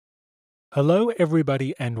Hello,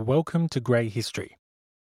 everybody, and welcome to Grey History.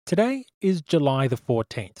 Today is July the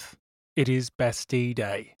 14th. It is Bastille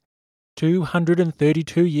Day.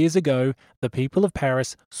 232 years ago, the people of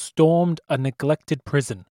Paris stormed a neglected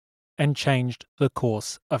prison and changed the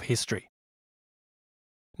course of history.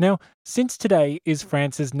 Now, since today is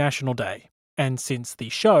France's National Day, and since the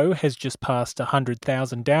show has just passed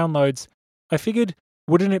 100,000 downloads, I figured,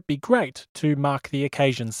 wouldn't it be great to mark the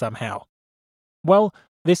occasion somehow? Well,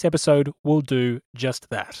 this episode will do just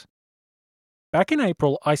that. Back in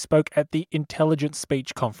April, I spoke at the Intelligent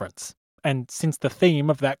Speech Conference, and since the theme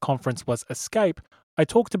of that conference was escape, I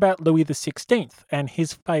talked about Louis XVI and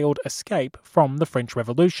his failed escape from the French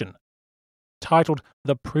Revolution. Titled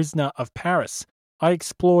The Prisoner of Paris, I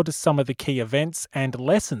explored some of the key events and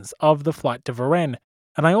lessons of the flight to Varennes,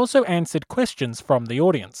 and I also answered questions from the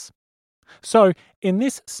audience. So, in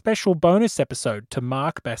this special bonus episode to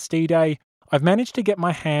mark Bastille Day, I've managed to get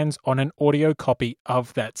my hands on an audio copy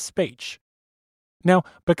of that speech. Now,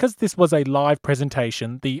 because this was a live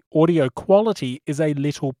presentation, the audio quality is a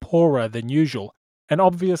little poorer than usual, and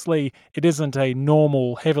obviously it isn't a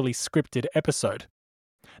normal, heavily scripted episode.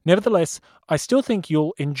 Nevertheless, I still think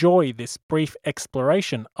you'll enjoy this brief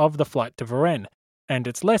exploration of the flight to Varennes and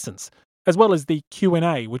its lessons, as well as the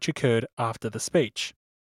Q&A which occurred after the speech.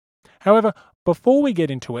 However, before we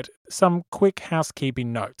get into it, some quick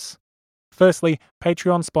housekeeping notes. Firstly,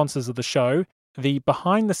 Patreon sponsors of the show. The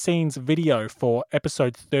behind-the-scenes video for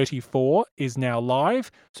episode 34 is now live,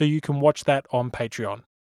 so you can watch that on Patreon.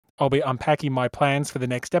 I'll be unpacking my plans for the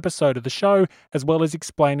next episode of the show, as well as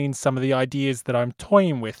explaining some of the ideas that I'm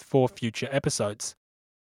toying with for future episodes.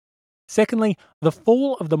 Secondly, the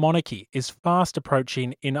fall of the monarchy is fast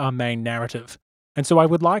approaching in our main narrative, and so I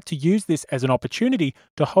would like to use this as an opportunity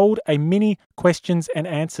to hold a mini questions and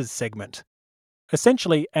answers segment.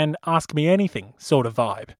 Essentially an Ask Me Anything sort of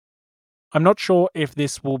vibe. I'm not sure if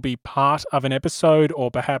this will be part of an episode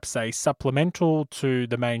or perhaps a supplemental to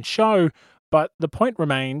the main show, but the point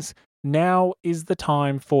remains, now is the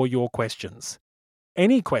time for your questions.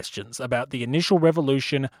 Any questions about the initial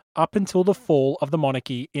revolution up until the fall of the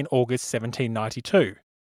monarchy in August 1792.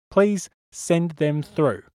 Please send them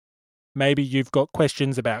through. Maybe you've got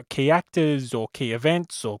questions about key actors or key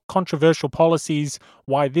events or controversial policies,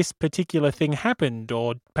 why this particular thing happened,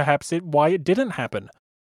 or perhaps why it didn't happen.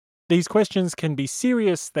 These questions can be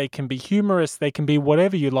serious, they can be humorous, they can be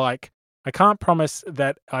whatever you like. I can't promise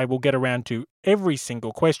that I will get around to every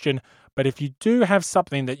single question, but if you do have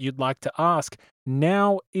something that you'd like to ask,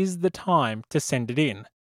 now is the time to send it in,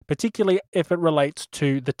 particularly if it relates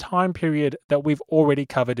to the time period that we've already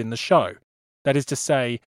covered in the show. That is to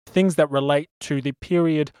say, things that relate to the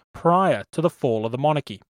period prior to the fall of the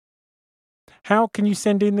monarchy. How can you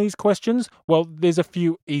send in these questions? Well, there's a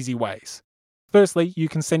few easy ways. Firstly, you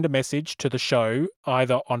can send a message to the show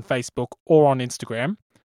either on Facebook or on Instagram.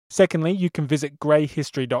 Secondly, you can visit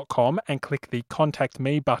greyhistory.com and click the Contact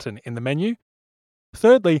Me button in the menu.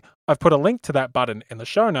 Thirdly, I've put a link to that button in the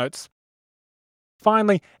show notes.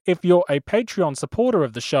 Finally, if you're a Patreon supporter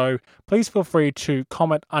of the show, please feel free to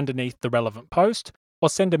comment underneath the relevant post or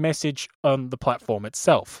send a message on the platform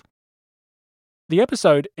itself. The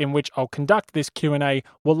episode in which I'll conduct this Q&A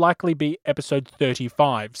will likely be episode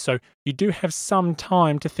 35, so you do have some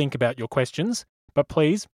time to think about your questions, but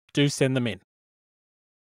please do send them in.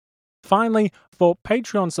 Finally, for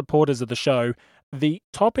Patreon supporters of the show, the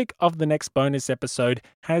topic of the next bonus episode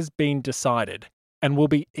has been decided, and we'll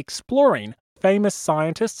be exploring famous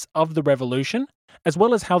scientists of the Revolution, as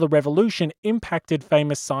well as how the Revolution impacted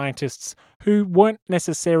famous scientists who weren't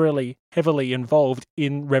necessarily heavily involved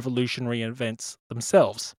in revolutionary events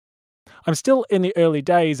themselves. I'm still in the early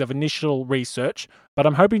days of initial research, but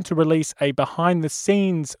I'm hoping to release a behind the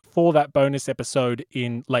scenes for that bonus episode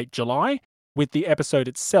in late July, with the episode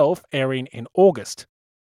itself airing in August.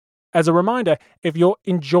 As a reminder, if you're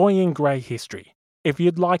enjoying Grey History, if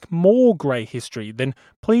you'd like more Grey History, then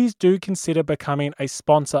please do consider becoming a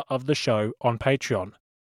sponsor of the show on Patreon.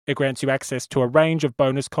 It grants you access to a range of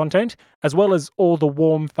bonus content, as well as all the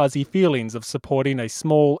warm, fuzzy feelings of supporting a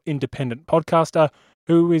small, independent podcaster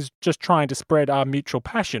who is just trying to spread our mutual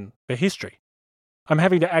passion for history. I'm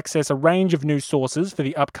having to access a range of new sources for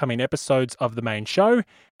the upcoming episodes of the main show,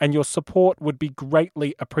 and your support would be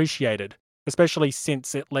greatly appreciated, especially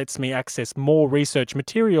since it lets me access more research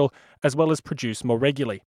material as well as produce more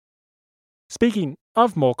regularly. Speaking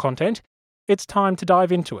of more content, it's time to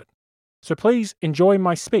dive into it. So please enjoy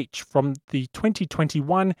my speech from the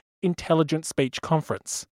 2021 Intelligent Speech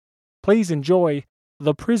Conference. Please enjoy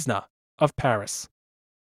The Prisoner of Paris.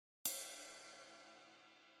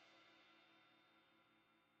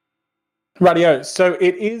 Rightio. So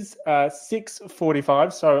it is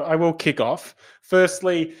 6:45, so I will kick off.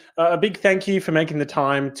 Firstly, a big thank you for making the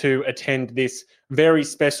time to attend this very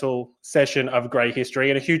special session of Grey History,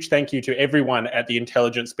 and a huge thank you to everyone at the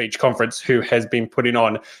Intelligent Speech Conference who has been putting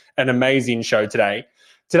on an amazing show today.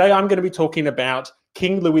 Today I'm going to be talking about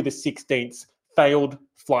King Louis XVI's failed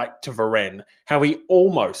flight to Varennes, how he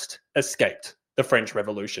almost escaped the French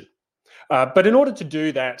Revolution. But in order to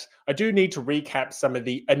do that, I do need to recap some of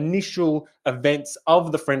the initial events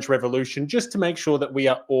of the French Revolution just to make sure that we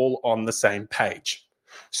are all on the same page.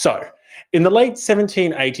 So, in the late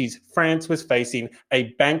 1780s, France was facing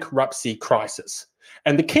a bankruptcy crisis.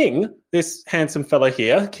 And the king, this handsome fella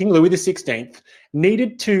here, King Louis XVI,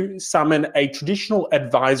 needed to summon a traditional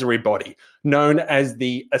advisory body known as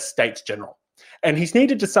the Estates General. And he's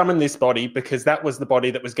needed to summon this body because that was the body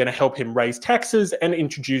that was going to help him raise taxes and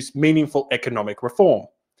introduce meaningful economic reform.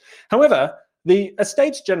 However, the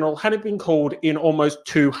Estates General hadn't been called in almost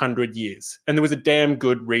 200 years, and there was a damn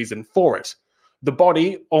good reason for it. The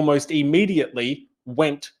body almost immediately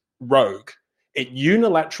went rogue. It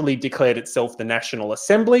unilaterally declared itself the National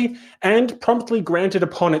Assembly and promptly granted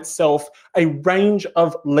upon itself a range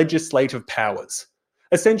of legislative powers.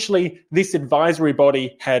 Essentially, this advisory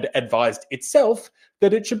body had advised itself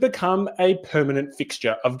that it should become a permanent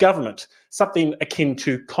fixture of government, something akin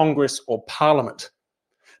to Congress or Parliament.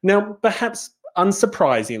 Now, perhaps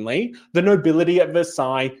unsurprisingly, the nobility at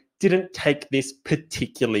Versailles didn't take this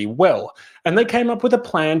particularly well, and they came up with a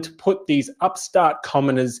plan to put these upstart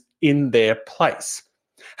commoners in their place.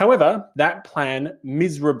 However, that plan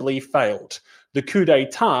miserably failed. The coup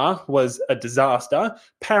d'etat was a disaster,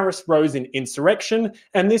 Paris rose in insurrection,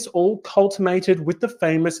 and this all culminated with the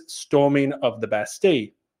famous storming of the Bastille.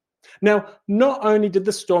 Now, not only did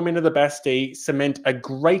the storming of the Bastille cement a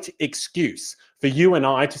great excuse for you and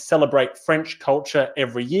I to celebrate French culture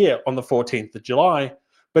every year on the 14th of July,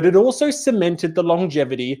 but it also cemented the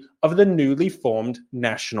longevity of the newly formed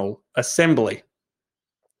National Assembly.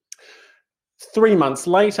 3 months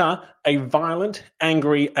later, a violent,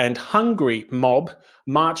 angry, and hungry mob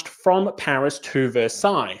marched from Paris to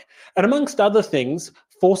Versailles, and amongst other things,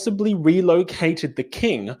 forcibly relocated the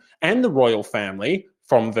king and the royal family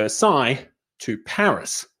from Versailles to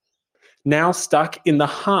Paris. Now stuck in the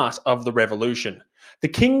heart of the revolution, the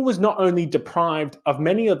king was not only deprived of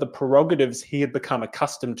many of the prerogatives he had become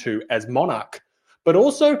accustomed to as monarch, but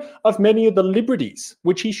also of many of the liberties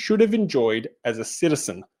which he should have enjoyed as a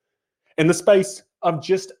citizen. In the space of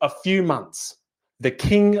just a few months, the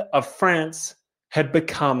King of France had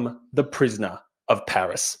become the prisoner of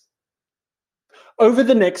Paris. Over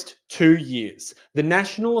the next 2 years, the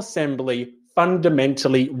National Assembly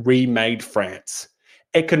fundamentally remade France.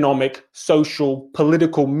 Economic, social,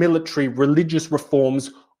 political, military, religious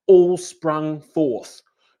reforms all sprung forth.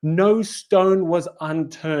 No stone was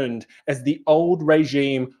unturned as the old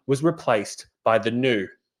regime was replaced by the new.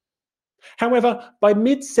 However, by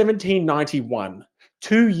mid-1791,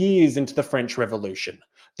 2 years into the French Revolution,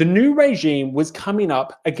 the new regime was coming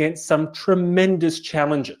up against some tremendous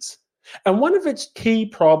challenges. And one of its key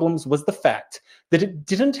problems was the fact that it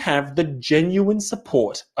didn't have the genuine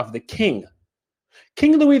support of the king.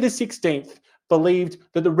 King Louis XVI believed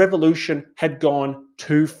that the revolution had gone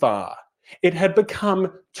too far. It had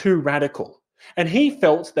become too radical, and he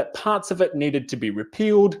felt that parts of it needed to be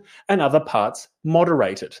repealed and other parts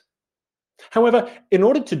moderated. However, in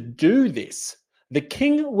order to do this, the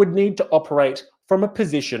king would need to operate from a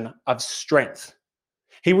position of strength.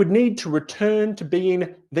 He would need to return to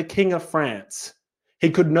being the King of France. He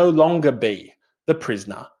could no longer be the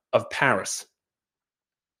prisoner of Paris.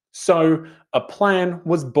 So a plan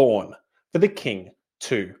was born for the king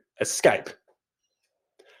to escape.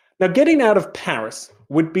 Now, getting out of Paris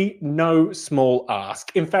would be no small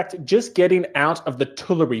ask. In fact, just getting out of the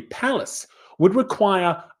Tuileries Palace would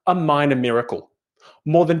require a minor miracle.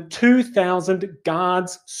 More than 2,000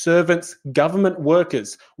 guards, servants, government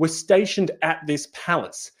workers were stationed at this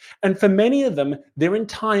palace, and for many of them, their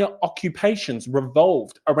entire occupations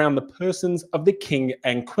revolved around the persons of the king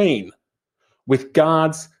and queen. With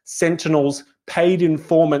guards, sentinels, paid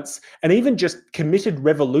informants, and even just committed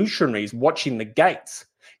revolutionaries watching the gates,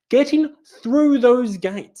 getting through those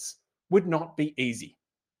gates would not be easy.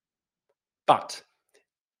 But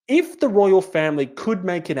if the royal family could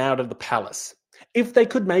make it out of the palace, if they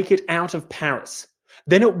could make it out of Paris,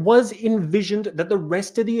 then it was envisioned that the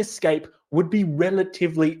rest of the escape would be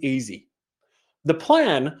relatively easy. The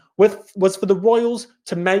plan was for the royals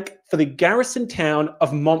to make for the garrison town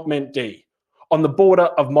of Montmendy, on the border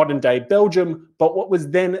of modern-day Belgium, but what was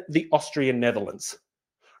then the Austrian Netherlands.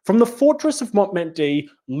 From the fortress of Montmendy,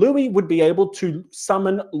 Louis would be able to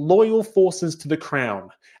summon loyal forces to the crown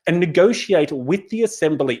and negotiate with the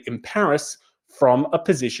Assembly in Paris from a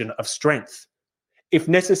position of strength. If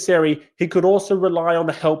necessary, he could also rely on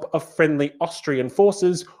the help of friendly Austrian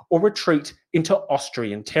forces or retreat into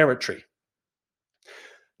Austrian territory.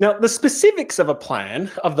 Now, the specifics of the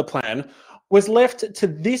plan was left to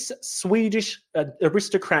this Swedish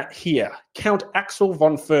aristocrat here, Count Axel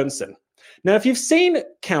von Fernsen. Now, if you've seen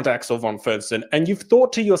Count Axel von Fernsen and you've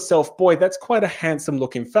thought to yourself, boy, that's quite a handsome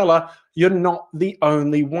looking fella, you're not the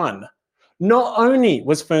only one. Not only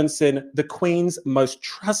was Fernsen the Queen's most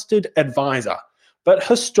trusted advisor, but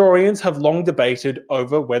historians have long debated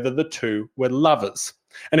over whether the two were lovers.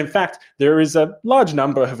 And in fact, there is a large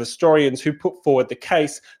number of historians who put forward the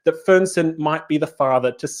case that Fernsen might be the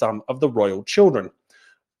father to some of the royal children.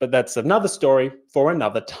 But that's another story for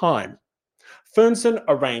another time. Fernsen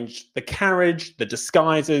arranged the carriage, the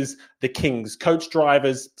disguises, the king's coach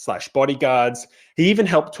drivers / bodyguards. He even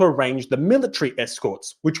helped to arrange the military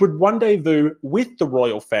escorts, which would rendezvous with the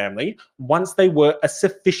royal family once they were a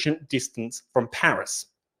sufficient distance from Paris.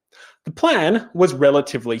 The plan was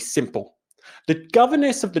relatively simple. The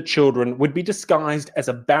governess of the children would be disguised as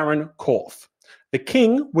a Baron Korff. The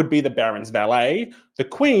king would be the Baron's valet, the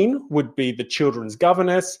queen would be the children's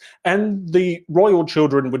governess, and the royal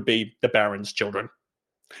children would be the Baron's children.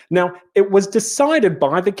 Now, it was decided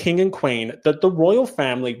by the king and queen that the royal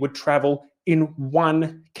family would travel in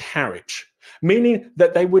one carriage, meaning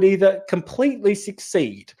that they would either completely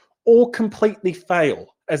succeed or completely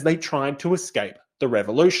fail as they tried to escape the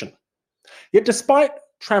revolution. Yet despite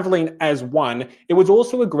traveling as one, it was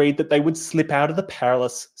also agreed that they would slip out of the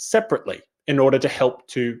palace separately in order to help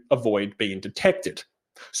to avoid being detected.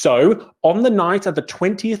 So, on the night of the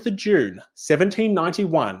 20th of June,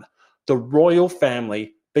 1791, the royal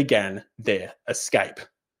family began their escape.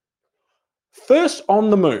 First on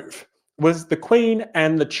the move was the Queen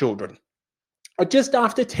and the children. Just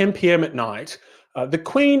after 10 p.m. at night, the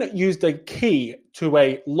Queen used a key to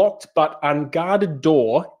a locked but unguarded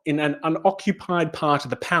door in an unoccupied part of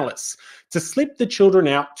the palace to slip the children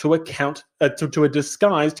out to a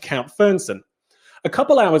disguised Count Fernsen. A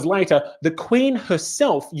couple hours later, the Queen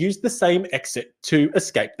herself used the same exit to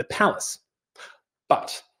escape the palace.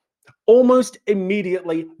 But almost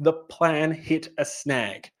immediately, the plan hit a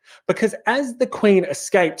snag, because as the Queen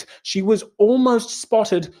escaped, she was almost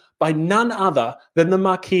spotted by none other than the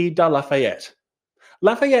Marquis de Lafayette.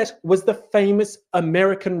 Lafayette was the famous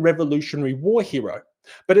American Revolutionary War hero,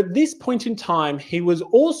 but at this point in time, he was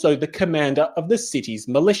also the commander of the city's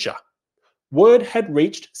militia. Word had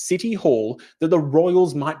reached City Hall that the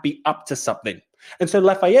royals might be up to something, and so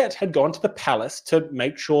Lafayette had gone to the palace to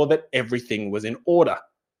make sure that everything was in order.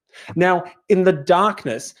 Now, in the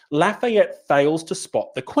darkness, Lafayette fails to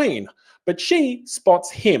spot the Queen, but she spots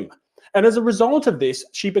him. And as a result of this,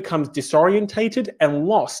 she becomes disorientated and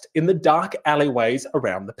lost in the dark alleyways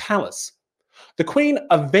around the palace. The Queen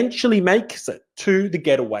eventually makes it to the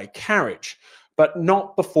getaway carriage, but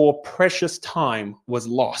not before precious time was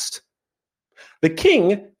lost. The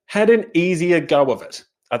King had an easier go of it.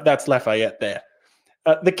 That's Lafayette there.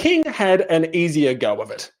 The King had an easier go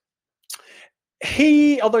of it.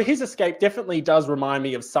 Although his escape definitely does remind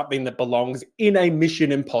me of something that belongs in a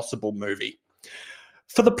Mission Impossible movie.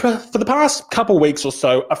 For the past couple weeks or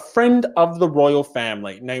so, a friend of the royal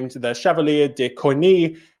family named the Chevalier de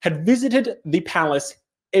Coigny had visited the palace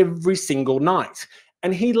every single night,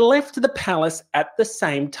 and he left the palace at the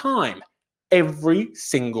same time every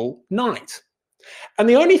single night. And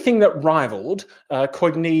the only thing that rivaled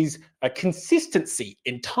Coigny's consistency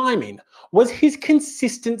in timing was his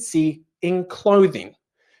consistency in clothing.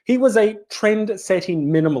 He was a trend-setting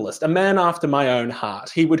minimalist, a man after my own heart.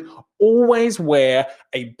 He would always wear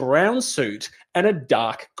a brown suit and a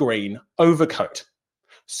dark green overcoat.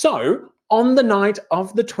 So, on the night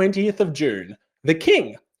of the 20th of June, the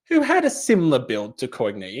King, who had a similar build to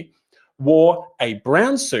Coigny, wore a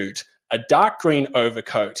brown suit, a dark green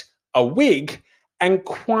overcoat, a wig, and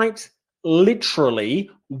quite literally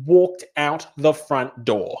walked out the front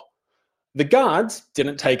door. The guards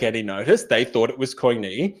didn't take any notice. They thought it was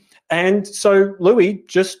Coigny. And so Louis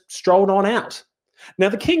just strolled on out. Now,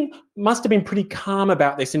 the King must have been pretty calm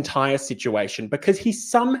about this entire situation because he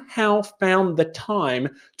somehow found the time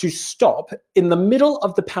to stop in the middle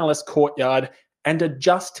of the palace courtyard and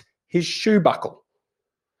adjust his shoe buckle.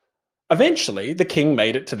 Eventually, the King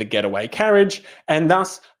made it to the getaway carriage, and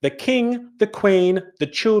thus the King, the Queen, the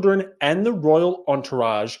children, and the royal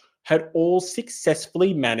entourage had all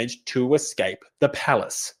successfully managed to escape the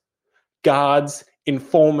palace. Guards,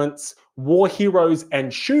 informants, war heroes,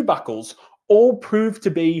 and shoe buckles all proved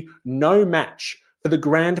to be no match for the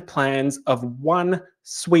grand plans of one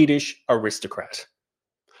Swedish aristocrat.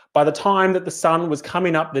 By the time that the sun was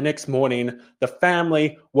coming up the next morning, the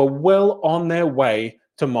family were well on their way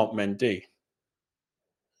to Montmendy.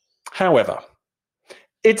 However,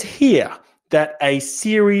 it's here that a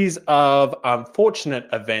series of unfortunate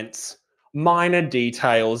events, minor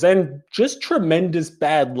details, and just tremendous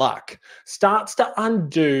bad luck starts to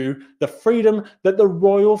undo the freedom that the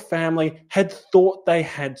royal family had thought they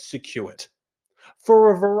had secured.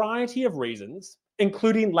 For a variety of reasons,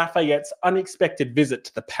 including Lafayette's unexpected visit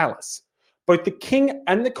to the palace, both the king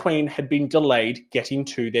and the queen had been delayed getting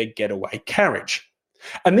to their getaway carriage.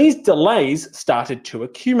 And these delays started to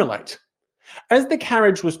accumulate. As the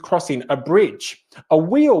carriage was crossing a bridge, a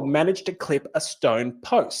wheel managed to clip a stone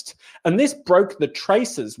post, and this broke the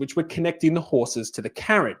traces which were connecting the horses to the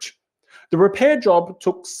carriage. The repair job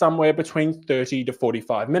took somewhere between 30 to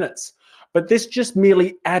 45 minutes, but this just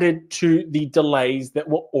merely added to the delays that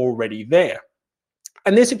were already there.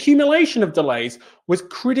 And this accumulation of delays was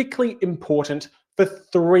critically important for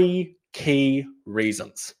three key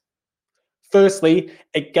reasons. Firstly,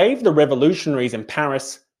 it gave the revolutionaries in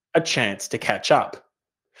Paris a chance to catch up.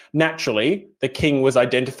 Naturally, the king was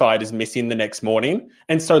identified as missing the next morning,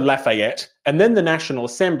 and so Lafayette and then the National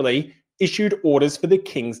Assembly issued orders for the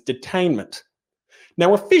king's detainment.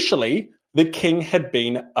 Now, officially, the king had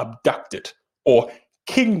been abducted, or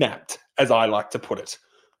kidnapped, as I like to put it.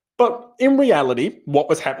 But in reality, what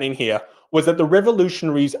was happening here was that the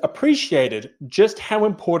revolutionaries appreciated just how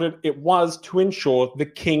important it was to ensure the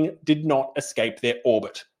king did not escape their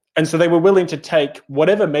orbit. And so they were willing to take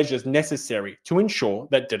whatever measures necessary to ensure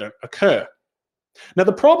that didn't occur. Now,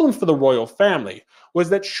 the problem for the royal family was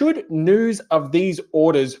that should news of these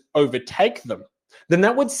orders overtake them, then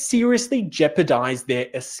that would seriously jeopardize their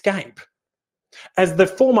escape. As the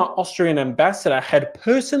former Austrian ambassador had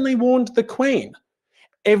personally warned the queen,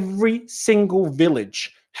 every single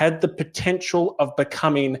village had the potential of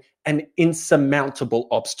becoming an insurmountable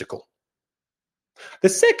obstacle. The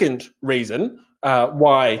second reason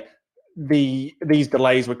why these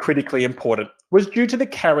delays were critically important was due to the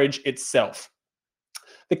carriage itself.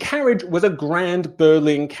 The carriage was a grand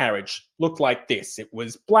Berlin carriage, looked like this. It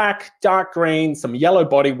was black, dark green, some yellow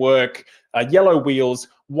bodywork, yellow wheels,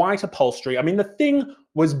 white upholstery. I mean, the thing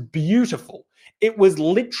was beautiful. It was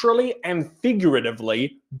literally and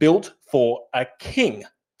figuratively built for a king.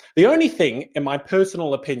 The only thing, in my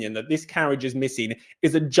personal opinion, that this carriage is missing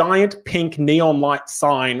is a giant pink neon light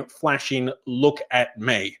sign flashing, "Look at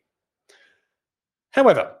me."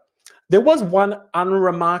 However, there was one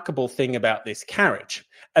unremarkable thing about this carriage,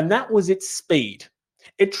 and that was its speed.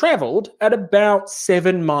 It travelled at about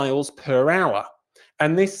 7 miles per hour,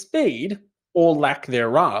 and this speed, or lack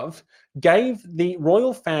thereof, gave the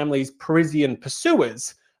royal family's Parisian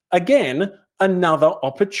pursuers, again, another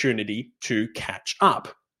opportunity to catch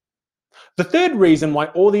up. The third reason why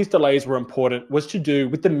all these delays were important was to do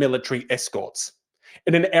with the military escorts.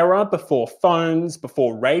 In an era before phones,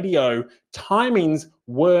 before radio, timings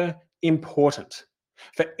were important.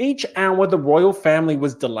 For each hour the royal family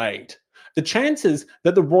was delayed, the chances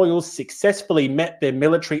that the royals successfully met their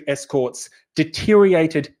military escorts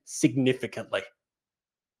deteriorated significantly.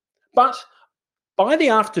 But by the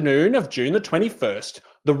afternoon of June the 21st,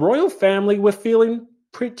 the royal family were feeling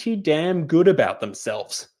pretty damn good about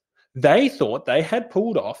themselves. They thought they had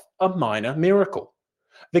pulled off a minor miracle.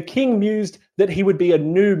 The king mused that he would be a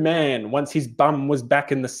new man once his bum was back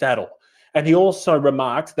in the saddle, and he also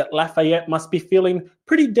remarked that Lafayette must be feeling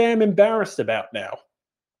pretty damn embarrassed about now.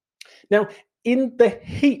 Now, in the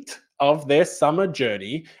heat of their summer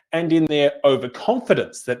journey and in their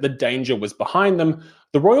overconfidence that the danger was behind them,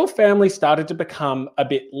 the royal family started to become a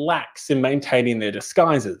bit lax in maintaining their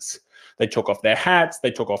disguises. They took off their hats,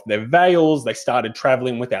 they took off their veils, they started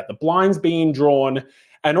traveling without the blinds being drawn,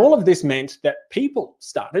 and all of this meant that people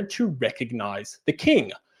started to recognize the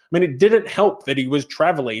king. I mean, it didn't help that he was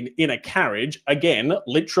traveling in a carriage, again,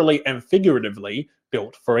 literally and figuratively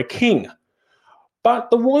built for a king.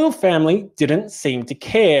 But the royal family didn't seem to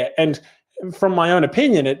care, and from my own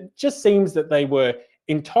opinion, it just seems that they were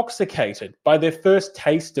intoxicated by their first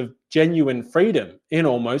taste of genuine freedom in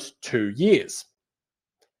almost 2 years.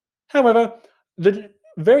 However, the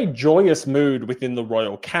very joyous mood within the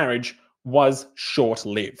royal carriage was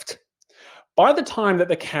short-lived. By the time that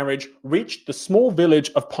the carriage reached the small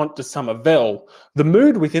village of Pont de Somerville, the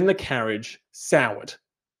mood within the carriage soured.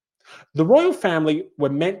 The royal family were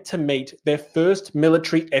meant to meet their first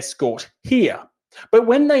military escort here, but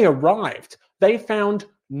when they arrived, they found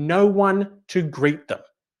no one to greet them.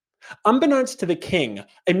 Unbeknownst to the king,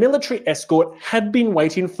 a military escort had been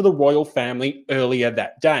waiting for the royal family earlier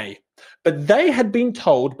that day. But they had been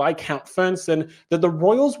told by Count Fernsson that the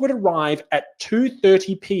royals would arrive at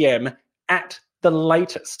 2:30 p.m. at the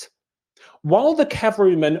latest. While the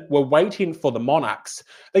cavalrymen were waiting for the monarchs,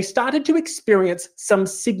 they started to experience some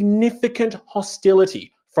significant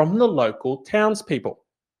hostility from the local townspeople.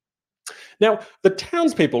 Now, the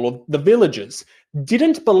townspeople, or the villagers,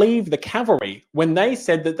 didn't believe the cavalry when they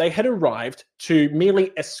said that they had arrived to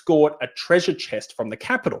merely escort a treasure chest from the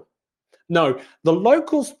capital. No, the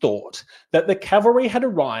locals thought that the cavalry had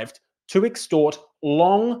arrived to extort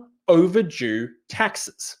long overdue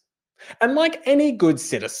taxes. And like any good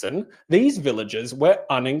citizen, these villagers were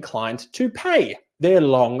uninclined to pay their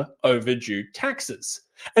long overdue taxes.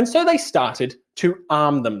 And so they started to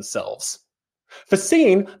arm themselves.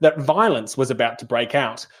 Foreseeing that violence was about to break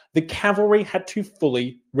out, the cavalry had to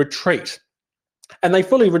fully retreat. And they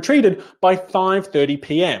fully retreated by 5:30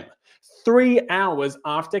 p.m., 3 hours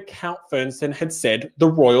after Count Fernsson had said the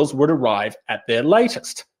royals would arrive at their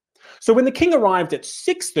latest. So when the king arrived at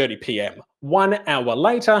 6:30 p.m., 1 hour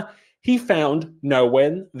later, he found no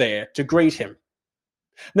one there to greet him.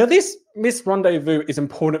 Now, this rendezvous is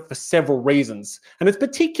important for several reasons, and it's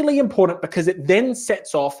particularly important because it then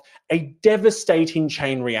sets off a devastating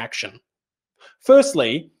chain reaction.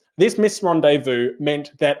 Firstly, this rendezvous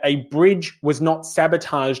meant that a bridge was not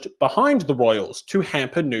sabotaged behind the royals to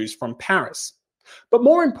hamper news from Paris. But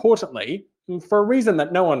more importantly, for a reason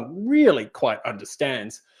that no one really quite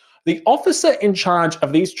understands, the officer in charge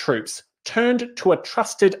of these troops turned to a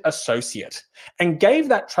trusted associate and gave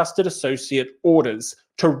that trusted associate orders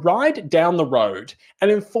to ride down the road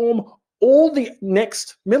and inform all the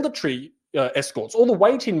next military escorts, all the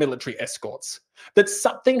waiting military escorts, that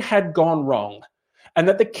something had gone wrong and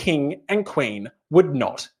that the king and queen would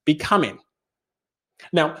not be coming.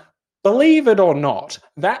 Now, believe it or not,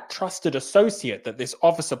 that trusted associate that this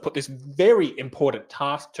officer put this very important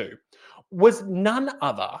task to was none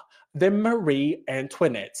other than Marie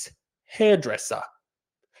Antoinette's hairdresser.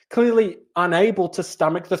 Clearly unable to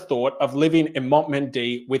stomach the thought of living in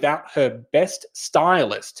Montmendy without her best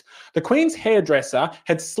stylist, the Queen's hairdresser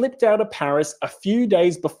had slipped out of Paris a few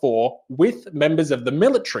days before with members of the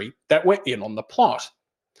military that were in on the plot.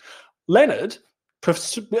 Leonard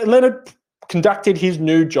conducted his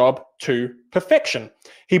new job to perfection.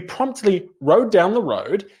 He promptly rode down the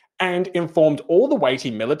road and informed all the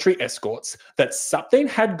waiting military escorts that something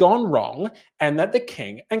had gone wrong and that the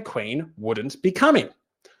king and queen wouldn't be coming.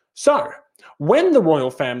 So, when the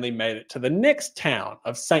royal family made it to the next town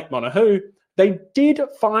of Saint-Monahou, they did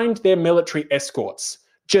find their military escorts,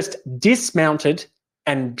 just dismounted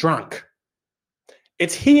and drunk.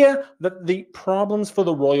 It's here that the problems for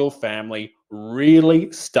the royal family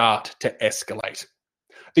really start to escalate.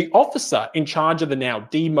 The officer in charge of the now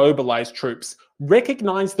demobilized troops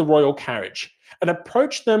recognized the royal carriage and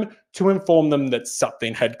approached them to inform them that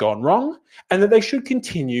something had gone wrong and that they should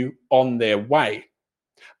continue on their way.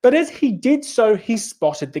 But as he did so, he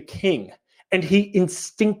spotted the king and he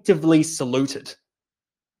instinctively saluted.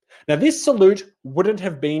 Now, this salute wouldn't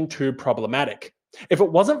have been too problematic if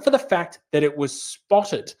it wasn't for the fact that it was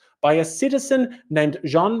spotted by a citizen named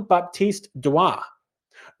Jean-Baptiste Douar.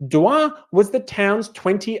 Douar was the town's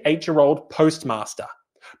 28-year-old postmaster.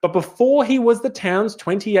 But before he was the town's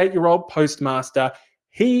 28-year-old postmaster,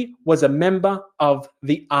 he was a member of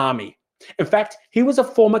the army. In fact, he was a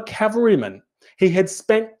former cavalryman. He had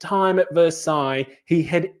spent time at Versailles. He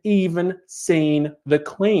had even seen the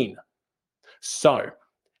Queen. So,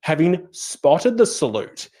 having spotted the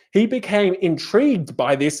salute, he became intrigued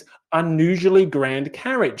by this unusually grand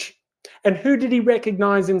carriage. And who did he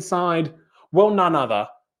recognize inside? Well, none other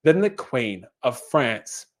than the Queen of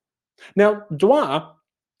France. Now, Douar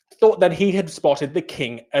thought that he had spotted the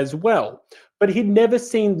king as well, but he'd never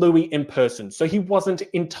seen Louis in person, so he wasn't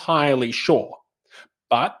entirely sure.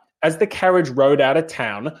 But as the carriage rode out of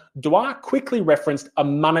town, Douar quickly referenced a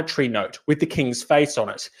monetary note with the king's face on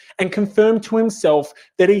it and confirmed to himself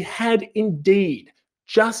that he had indeed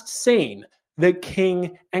just seen the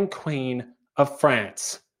king and queen of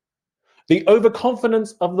France. The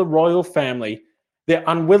overconfidence of the royal family, their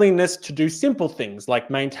unwillingness to do simple things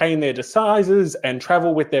like maintain their disguises and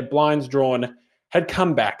travel with their blinds drawn, had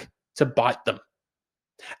come back to bite them.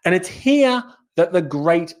 And it's here that the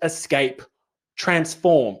Great Escape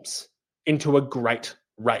transforms into a great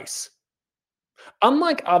race.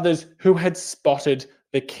 Unlike others who had spotted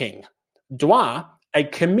the king, Douar, a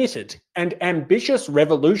committed and ambitious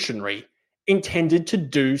revolutionary, intended to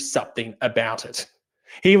do something about it.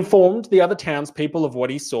 He informed the other townspeople of what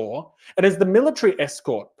he saw, and as the military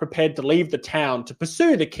escort prepared to leave the town to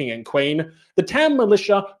pursue the king and queen, the town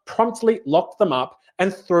militia promptly locked them up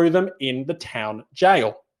and threw them in the town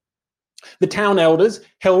jail. The town elders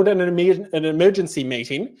held an emergency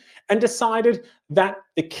meeting and decided that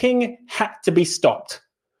the king had to be stopped.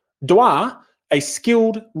 Duar, a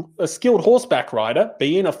skilled horseback rider,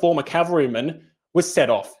 being a former cavalryman, was set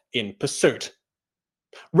off in pursuit.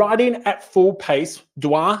 Riding at full pace,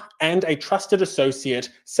 Duar and a trusted associate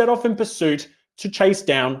set off in pursuit to chase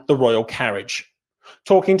down the royal carriage.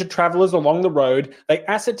 Talking to travellers along the road, they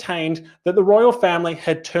ascertained that the royal family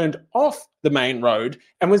had turned off the main road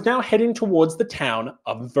and was now heading towards the town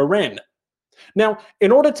of Varennes. Now,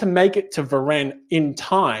 in order to make it to Varennes in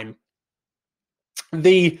time,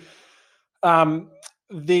 Varennes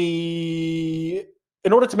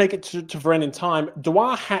in time,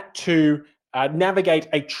 Duar had to navigate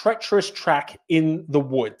a treacherous track in the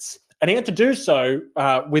woods, and he had to do so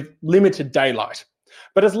with limited daylight.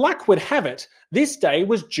 But as luck would have it, this day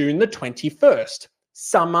was June the 21st,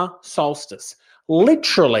 summer solstice,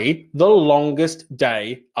 literally the longest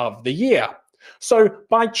day of the year. So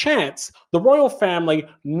by chance, the royal family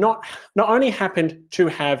not only happened to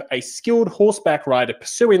have a skilled horseback rider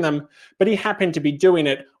pursuing them, but he happened to be doing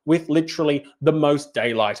it with literally the most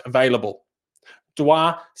daylight available.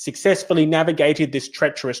 Duar successfully navigated this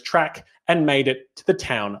treacherous track and made it to the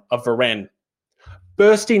town of Varennes.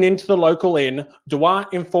 Bursting into the local inn,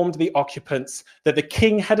 Duar informed the occupants that the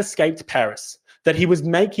king had escaped Paris, that he was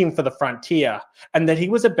making for the frontier, and that he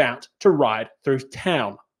was about to ride through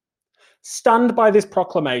town. Stunned by this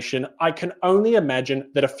proclamation, I can only imagine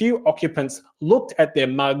that a few occupants looked at their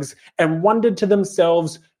mugs and wondered to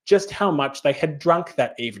themselves just how much they had drunk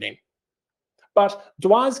that evening. But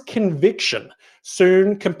Duar's conviction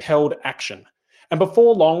soon compelled action, and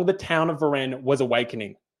before long the town of Varennes was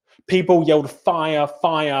awakening. People yelled, "Fire,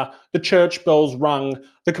 fire," the church bells rung.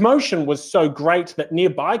 The commotion was so great that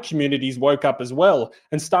nearby communities woke up as well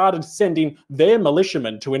and started sending their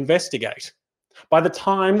militiamen to investigate. By the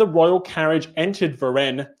time the royal carriage entered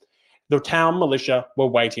Varennes, the town militia were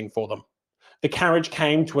waiting for them. The carriage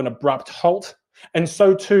came to an abrupt halt, and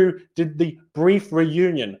so too did the brief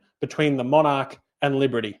reunion between the monarch and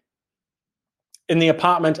liberty. In the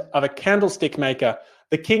apartment of a candlestick maker,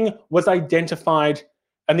 the king was identified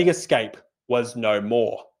and the escape was no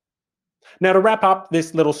more. Now, to wrap up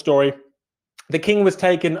this little story, the king was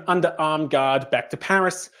taken under armed guard back to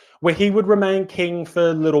Paris, where he would remain king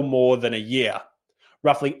for little more than a year.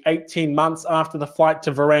 Roughly 18 months after the flight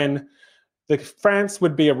to Varennes, France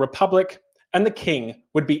would be a republic and the king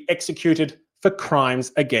would be executed for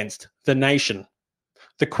crimes against the nation.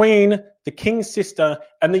 The queen, the king's sister,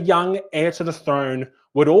 and the young heir to the throne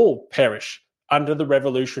would all perish under the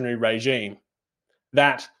revolutionary regime.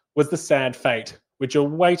 That was the sad fate which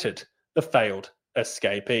awaited the failed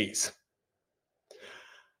escapees.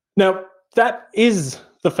 Now, that is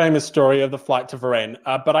the famous story of the flight to Varennes,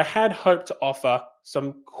 but I had hoped to offer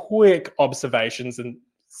some quick observations, and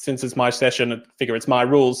since it's my session, I figure it's my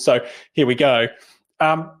rules, so here we go.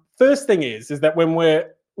 First thing is that when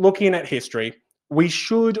we're looking at history, we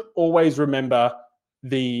should always remember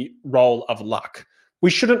the role of luck. We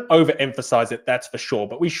shouldn't overemphasize it, that's for sure,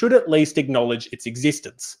 but we should at least acknowledge its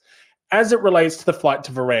existence. As it relates to the flight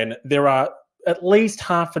to Varennes, there are at least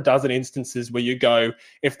half a dozen instances where you go,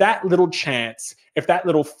 if that little chance, if that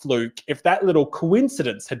little fluke, if that little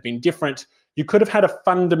coincidence had been different, you could have had a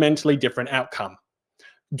fundamentally different outcome.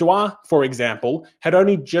 Duar, for example, had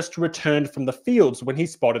only just returned from the fields when he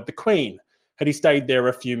spotted the Queen. Had he stayed there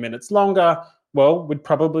a few minutes longer, well, we'd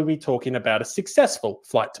probably be talking about a successful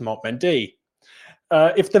flight to Montmendy.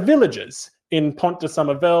 If the villagers in Pont de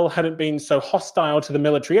Somervel hadn't been so hostile to the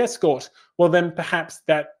military escort, well, then perhaps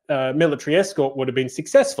that military escort would have been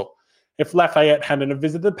successful. If Lafayette hadn't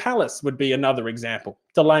visited the palace would be another example,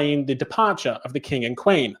 delaying the departure of the king and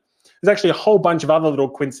queen. There's actually a whole bunch of other little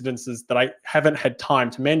coincidences that I haven't had time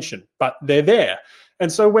to mention, but they're there.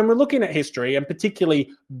 And so when we're looking at history, and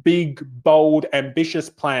particularly big, bold, ambitious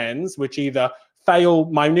plans, which either fail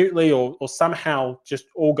minutely or somehow just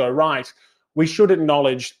all go right, we should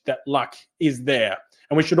acknowledge that luck is there.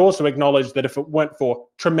 And we should also acknowledge that if it weren't for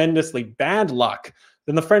tremendously bad luck,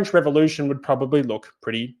 then the French Revolution would probably look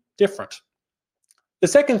pretty different. The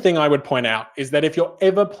second thing I would point out is that if you're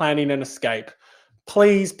ever planning an escape,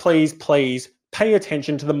 please, please, please pay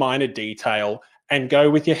attention to the minor detail and go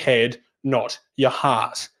with your head, not your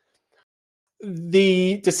heart.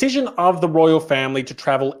 The decision of the royal family to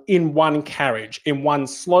travel in one carriage, in one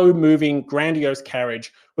slow-moving, grandiose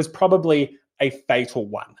carriage, was probably a fatal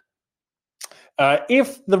one.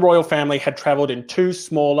 If the royal family had travelled in two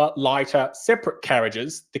smaller, lighter, separate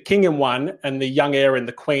carriages, the king in one and the young heir and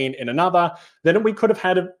the queen in another, then we could have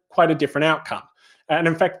had quite a different outcome. And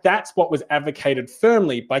in fact, that's what was advocated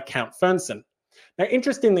firmly by Count Fersen. Now,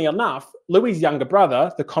 interestingly enough, Louis's younger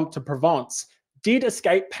brother, the Comte de Provence, did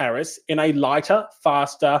escape Paris in a lighter,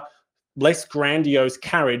 faster, less grandiose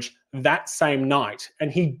carriage that same night,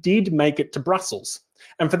 and he did make it to Brussels.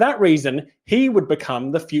 And for that reason, he would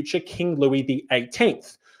become the future King Louis XVIII,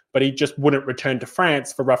 but he just wouldn't return to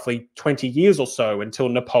France for roughly 20 years or so until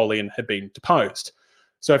Napoleon had been deposed.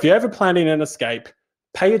 So if you're ever planning an escape,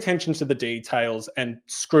 pay attention to the details and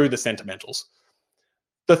screw the sentimentals.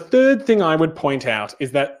 The third thing I would point out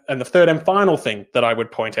is that, and the third and final thing that I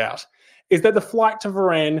would point out, is that the flight to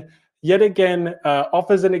Varennes yet again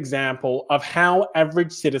offers an example of how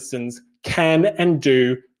average citizens can and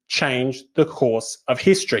do change the course of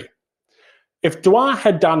history. If Duas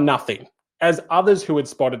had done nothing, as others who had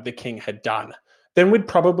spotted the king had done, then we'd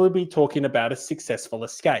probably be talking about a successful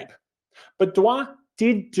escape. But Duas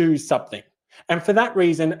did do something. And for that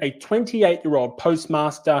reason, a 28-year-old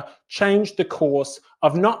postmaster changed the course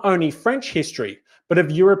of not only French history, but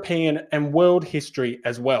of European and world history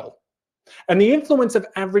as well. And the influence of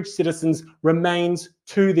average citizens remains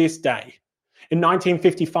to this day. In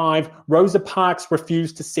 1955, Rosa Parks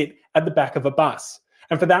refused to sit at the back of a bus.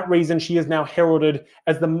 And for that reason, she is now heralded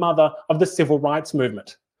as the mother of the civil rights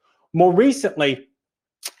movement. More recently,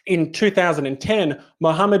 in 2010,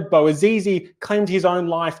 Mohamed Bouazizi claimed his own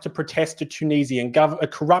life to protest a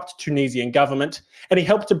corrupt Tunisian government, and he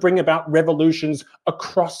helped to bring about revolutions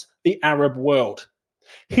across the Arab world.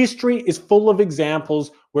 History is full of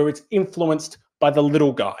examples where it's influenced by the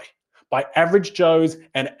little guy, by average Joes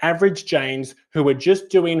and average Janes who are just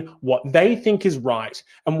doing what they think is right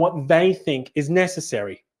and what they think is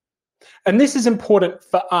necessary. And this is important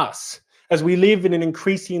for us as we live in an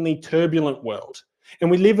increasingly turbulent world. And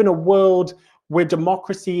we live in a world where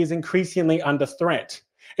democracy is increasingly under threat,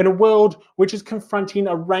 in a world which is confronting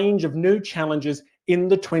a range of new challenges in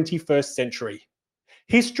the 21st century.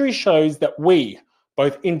 History shows that we,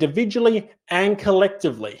 both individually and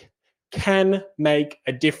collectively, can make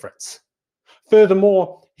a difference.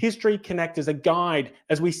 Furthermore, history can act as a guide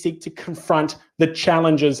as we seek to confront the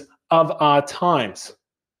challenges of our times.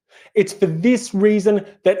 It's for this reason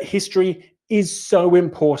that history is so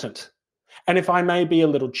important. And if I may be a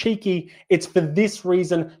little cheeky, it's for this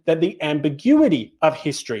reason that the ambiguity of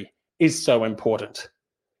history is so important.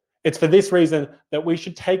 It's for this reason that we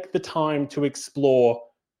should take the time to explore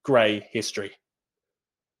grey history.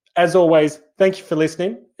 As always, thank you for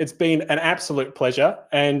listening. It's been an absolute pleasure,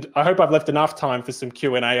 and I hope I've left enough time for some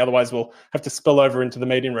Q&A, otherwise we'll have to spill over into the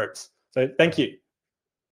meeting rooms. So thank you.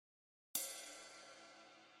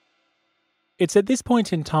 It's at this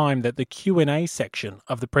point in time that the Q&A section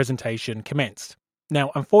of the presentation commenced.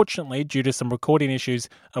 Now, unfortunately, due to some recording issues,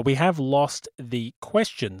 we have lost the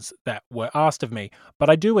questions that were asked of me, but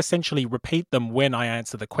I do essentially repeat them when I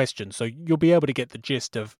answer the question, so you'll be able to get the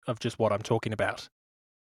gist of just what I'm talking about.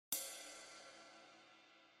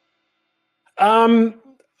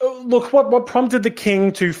 Look, what prompted the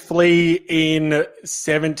king to flee in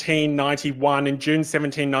 1791, in June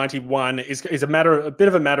 1791, is a bit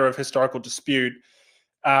of a matter of historical dispute.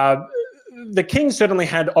 The king certainly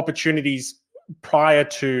had opportunities prior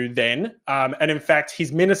to then, and in fact,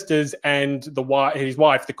 his ministers and his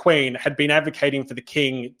wife, the queen, had been advocating for the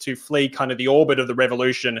king to flee kind of the orbit of the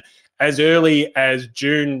revolution as early as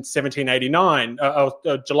July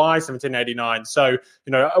 1789. So,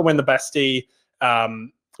 when the Bastille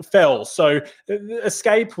fell. So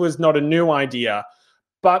escape was not a new idea.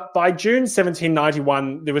 But by June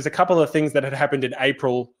 1791, there was a couple of things that had happened in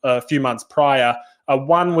April a few months prior.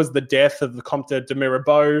 One was the death of the Comte de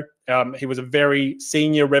Mirabeau. He was a very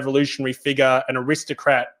senior revolutionary figure, an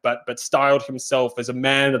aristocrat, but styled himself as a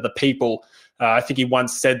man of the people. I think he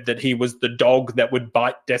once said that he was the dog that would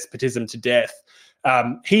bite despotism to death.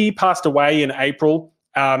 He passed away in April.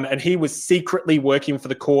 And he was secretly working for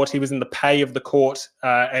the court. He was in the pay of the court,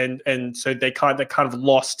 and so they kind of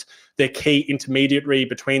lost their key intermediary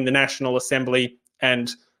between the National Assembly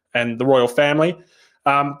and the royal family.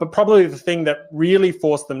 But probably the thing that really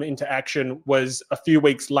forced them into action was a few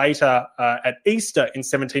weeks later at Easter in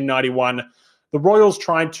 1791. The royals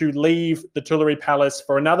tried to leave the Tuileries Palace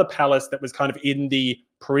for another palace that was kind of in the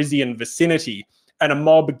Parisian vicinity, and a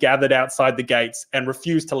mob gathered outside the gates and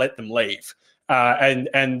refused to let them leave.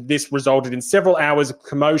 And this resulted in several hours of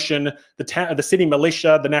commotion. The city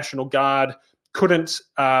militia, the National Guard, couldn't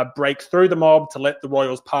break through the mob to let the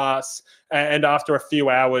royals pass. And after a few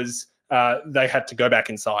hours, they had to go back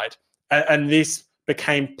inside. And this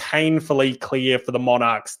became painfully clear for the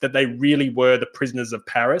monarchs that they really were the prisoners of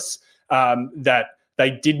Paris, that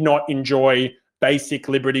they did not enjoy basic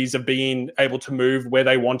liberties of being able to move where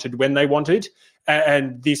they wanted, when they wanted.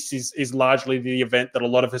 And this is largely the event that a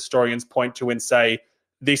lot of historians point to and say,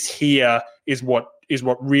 this here is what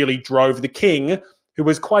really drove the king, who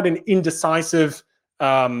was quite an indecisive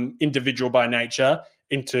individual by nature,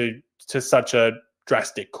 into such a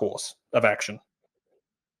drastic course of action.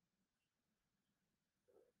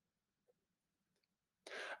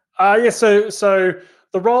 So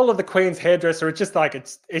the role of the Queen's hairdresser, it's just like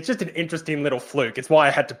it's just an interesting little fluke. It's why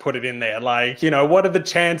I had to put it in there. Like, what are the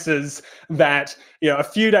chances that a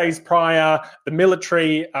few days prior, the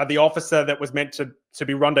military, the officer that was meant to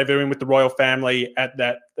be rendezvousing with the royal family at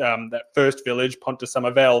that first village, Pont de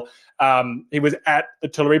Somervel, he was at the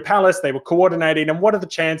Tuileries Palace. They were coordinating, and what are the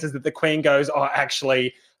chances that the Queen goes, "Oh,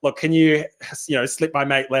 actually, look, can you slip my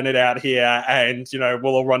mate Leonard out here, and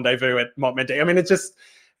we'll all rendezvous at Montmendy." I mean, it's just,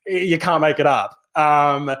 you can't make it up.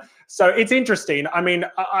 So it's interesting. I mean,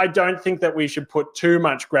 I don't think that we should put too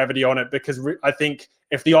much gravity on it, because I think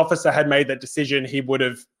if the officer had made that decision, he would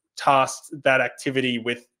have tasked that activity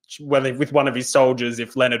with one of his soldiers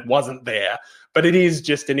if Leonard wasn't there. But it is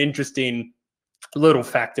just an interesting little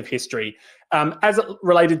fact of history. As it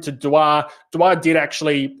related to Dewar did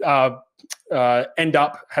actually end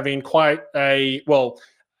up having quite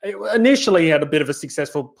initially he had a bit of a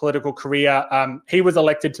successful political career. He was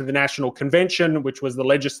elected to the National Convention, which was the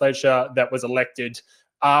legislature that was elected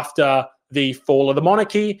after the fall of the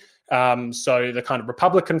monarchy, so the kind of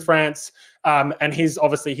Republican France. And his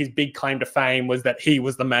big claim to fame was that he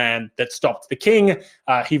was the man that stopped the king.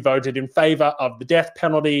 He voted in favor of the death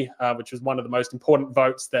penalty, which was one of the most important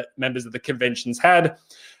votes that members of the conventions had.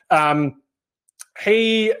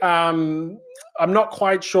 I'm not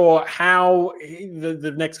quite sure how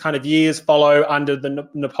the next kind of years follow under the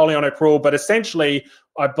Napoleonic rule, but essentially,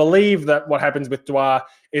 I believe that what happens with Dewar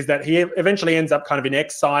is that he eventually ends up kind of in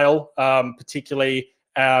exile, particularly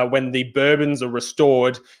when the Bourbons are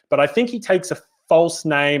restored. But I think he takes a false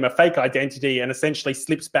name, a fake identity, and essentially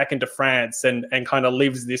slips back into France and kind of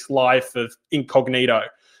lives this life of incognito.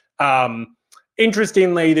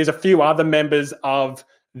 Interestingly, there's a few other members of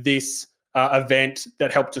this event that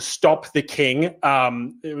helped to stop the king.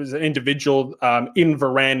 It was an individual in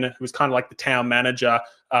Varennes who was kind of like the town manager.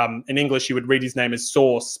 In English, you would read his name as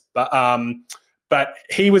Source, but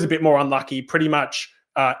he was a bit more unlucky. Pretty much,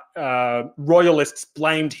 royalists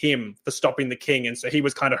blamed him for stopping the king, and so he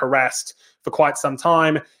was kind of harassed for quite some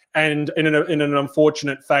time. And in an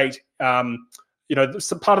unfortunate fate, part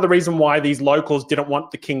of the reason why these locals didn't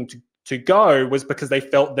want the king to go was because they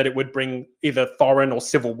felt that it would bring either foreign or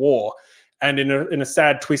civil war. And in a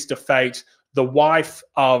sad twist of fate, the wife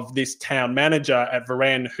of this town manager at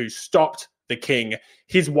Varennes who stopped the king,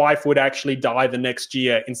 his wife would actually die the next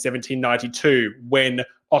year in 1792 when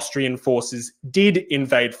Austrian forces did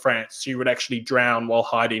invade France. She would actually drown while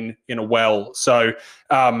hiding in a well. So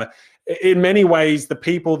in many ways, the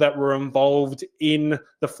people that were involved in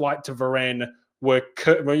the flight to Varennes were,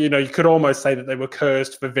 you could almost say that they were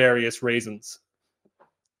cursed for various reasons.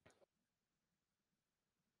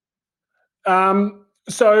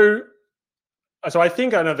 So I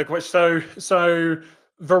think I know the question. So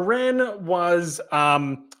Varennes was,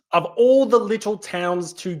 of all the little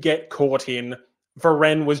towns to get caught in,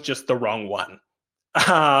 Varennes was just the wrong one.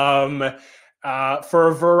 For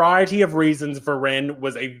a variety of reasons, Varennes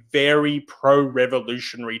was a very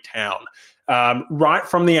pro-revolutionary town. Right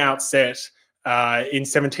from the outset, in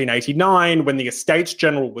 1789, when the Estates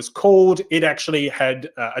General was called, it actually had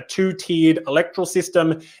a two-tiered electoral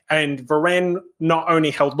system, and Varennes not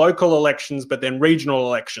only held local elections, but then regional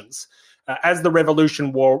elections. As the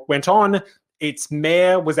Revolution War went on, its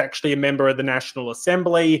mayor was actually a member of the National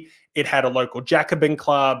Assembly. It had a local Jacobin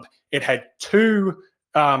club. It had two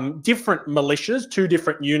different militias, two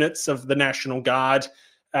different units of the National Guard,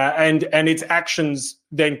 and its actions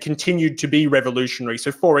then continued to be revolutionary.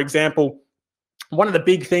 So, for example, one of the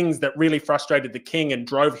big things that really frustrated the king and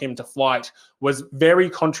drove him to flight was very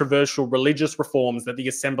controversial religious reforms that the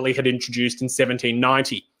Assembly had introduced in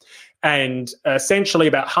 1790. And essentially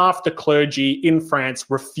about half the clergy in France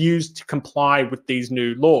refused to comply with these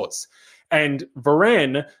new laws. And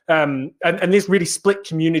Varennes, and this really split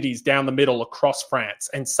communities down the middle across France.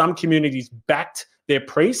 And some communities backed their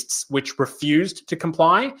priests, which refused to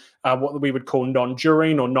comply, what we would call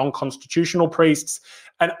non-juring or non-constitutional priests.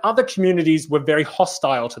 And other communities were very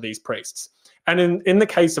hostile to these priests. And in the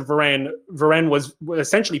case of Varennes, Varennes was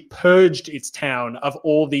essentially purged its town of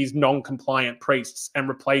all these non-compliant priests and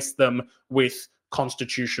replaced them with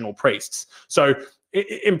constitutional priests. So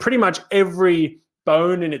in pretty much every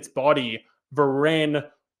bone in its body, Varennes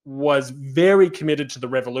was very committed to the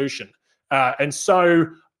revolution. And so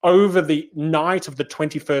over the night of the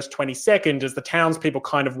 21st, 22nd, as the townspeople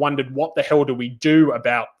kind of wondered, what the hell do we do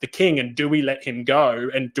about the king? And do we let him go?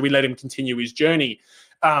 And do we let him continue his journey?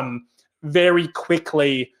 Very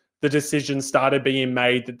quickly, the decision started being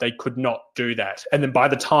made that they could not do that. And then by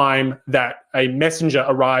the time that a messenger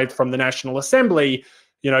arrived from the National Assembly,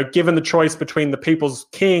 given the choice between the people's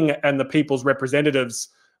king and the people's representatives,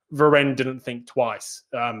 Varennes didn't think twice.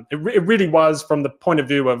 It really was, from the point of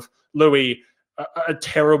view of Louis, a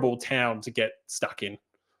terrible town to get stuck in.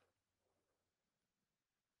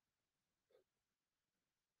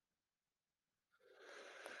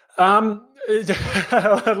 A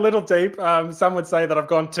little deep. Some would say that I've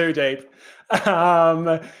gone too deep.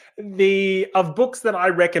 Of books that I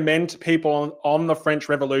recommend to people on the French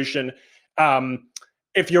Revolution,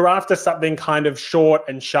 if you're after something kind of short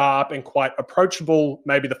and sharp and quite approachable,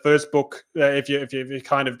 maybe the first book, if you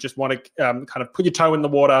kind of just want to kind of put your toe in the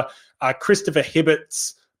water, Christopher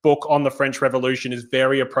Hibbert's book on the French Revolution is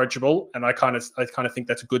very approachable, and I kind of think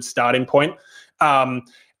that's a good starting point.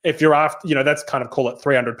 If you're after, that's kind of, call it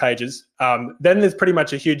 300 pages. Then there's pretty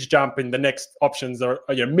much a huge jump in the next options are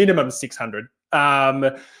minimum 600.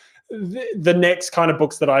 The next kind of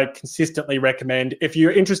books that I consistently recommend, if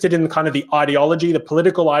you're interested in kind of the ideology, the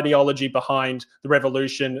political ideology behind the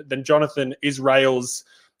revolution, then Jonathan Israel's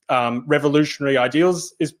Revolutionary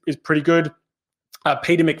Ideals is pretty good.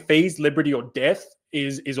 Peter McPhee's Liberty or Death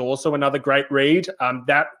is also another great read.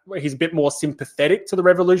 That he's a bit more sympathetic to the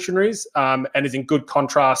revolutionaries and is in good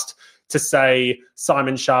contrast to, say,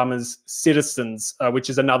 Simon Schama's Citizens, which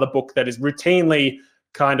is another book that is routinely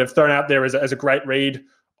kind of thrown out there as a great read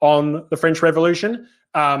on the French Revolution.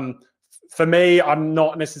 For me, I'm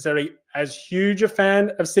not necessarily as huge a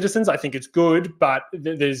fan of Citizens. I think it's good, but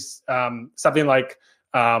there's something like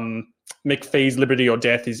McPhee's Liberty or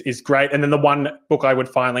Death is great. And then the one book I would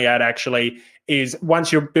finally add actually is,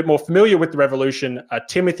 once you're a bit more familiar with the revolution,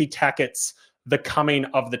 Timothy Tackett's The Coming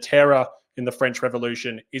of the Terror in the French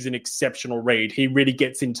Revolution is an exceptional read. He really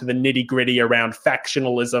gets into the nitty gritty around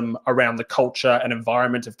factionalism, around the culture and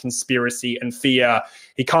environment of conspiracy and fear.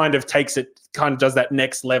 He kind of does that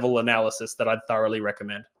next level analysis that I'd thoroughly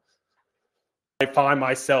recommend. I find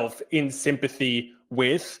myself in sympathy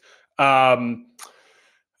with from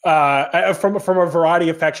a variety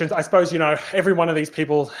of factions. I suppose, every one of these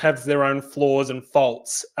people has their own flaws and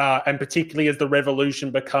faults, and particularly as the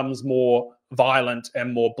revolution becomes more violent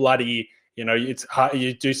and more bloody, it's hard,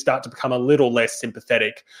 you do start to become a little less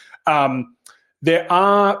sympathetic. There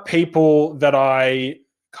are people that I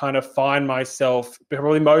kind of find myself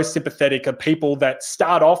probably most sympathetic are people that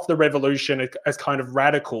start off the revolution as kind of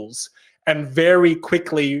radicals and very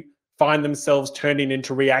quickly find themselves turning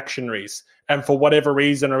into reactionaries, and for whatever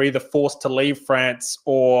reason are either forced to leave France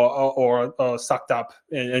or sucked up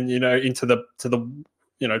and into the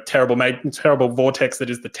terrible vortex that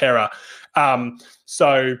is the terror.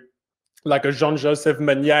 So like a Jean-Joseph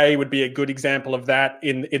Meunier would be a good example of that.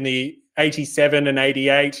 In the 87 and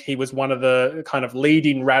 88, he was one of the kind of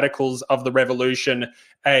leading radicals of the revolution,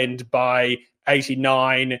 and by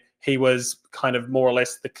 89 he was kind of more or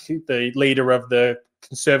less the leader of the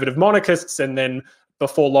conservative monarchists, and then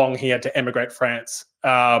before long he had to emigrate France.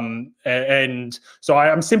 And so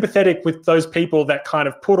I'm sympathetic with those people that kind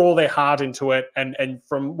of put all their heart into it, and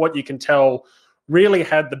from what you can tell really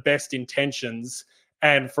had the best intentions,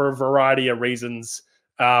 and for a variety of reasons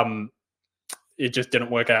it just didn't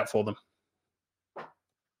work out for them.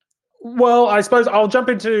 Well, I suppose I'll jump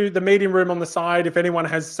into the meeting room on the side if anyone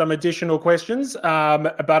has some additional questions.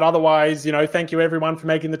 But otherwise, thank you everyone for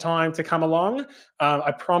making the time to come along.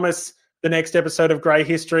 I promise the next episode of Grey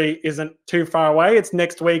History isn't too far away. It's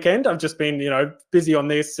next weekend. I've just been, busy on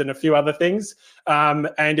this and a few other things.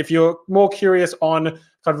 And if you're more curious on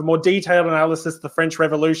kind of a more detailed analysis of the French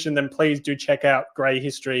Revolution, then please do check out Grey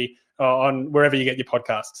History on wherever you get your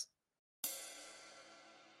podcasts.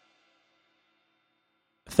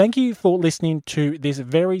 Thank you for listening to this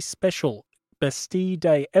very special Bastille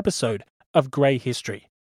Day episode of Grey History.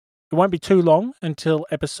 It won't be too long until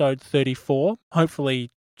episode 34, hopefully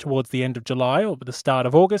towards the end of July or the start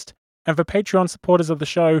of August. And for Patreon supporters of the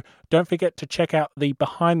show, don't forget to check out the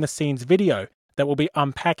behind-the-scenes video that will be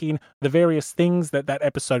unpacking the various things that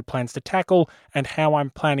episode plans to tackle and how I'm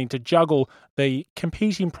planning to juggle the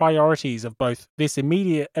competing priorities of both this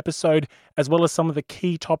immediate episode as well as some of the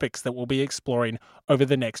key topics that we'll be exploring over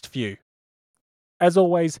the next few. As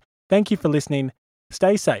always, thank you for listening,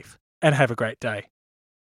 stay safe, and have a great day.